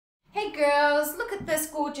Hey girls, look at this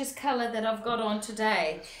gorgeous colour that I've got on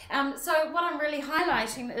today. So what I'm really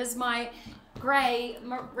highlighting is my grey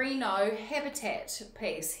merino habitat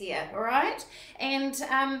piece here, all right? And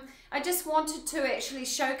I just wanted to actually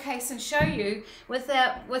showcase and show you with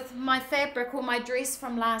my fabric or my dress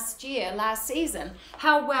from last season,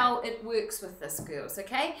 how well it works with this, girls,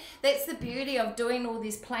 okay? That's the beauty of doing all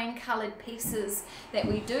these plain coloured pieces that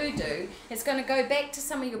we do. It's going to go back to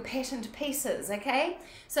some of your patterned pieces, okay?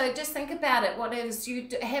 So just think about it, what is you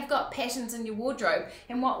have got patterns in your wardrobe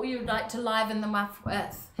and what we would like to liven them up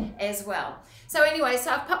with as well. So anyway,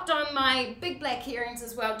 so I've popped on my big black earrings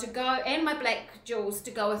as well to go, and my black jewels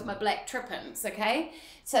to go with my black trippins, okay?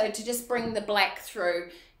 So to just bring the black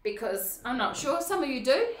through, because I'm not sure, some of you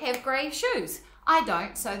do have grey shoes. I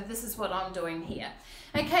don't, so this is what I'm doing here.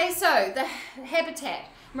 Okay, so the habitat,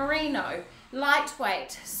 merino,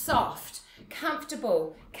 lightweight, soft,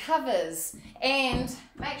 comfortable, covers, and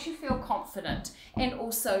makes you feel confident, and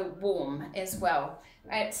also warm as well.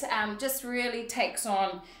 It just really takes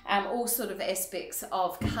on all sort of aspects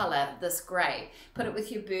of colour, this grey. Put it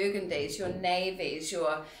with your burgundies, your navies,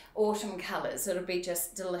 your autumn colours. It'll be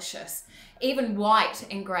just delicious. Even white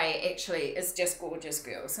and grey actually is just gorgeous,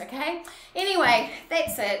 girls, okay? Anyway,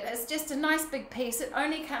 that's it. It's just a nice big piece. It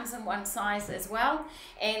only comes in one size as well,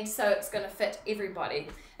 and so it's going to fit everybody.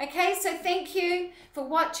 Okay, so thank you for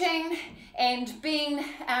watching and being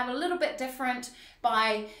a little bit different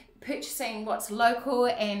by purchasing what's local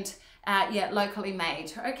and locally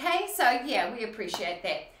made. Okay, so yeah, we appreciate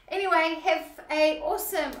that. Anyway, have a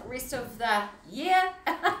awesome rest of the year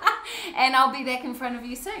and I'll be back in front of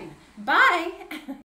you soon. Bye.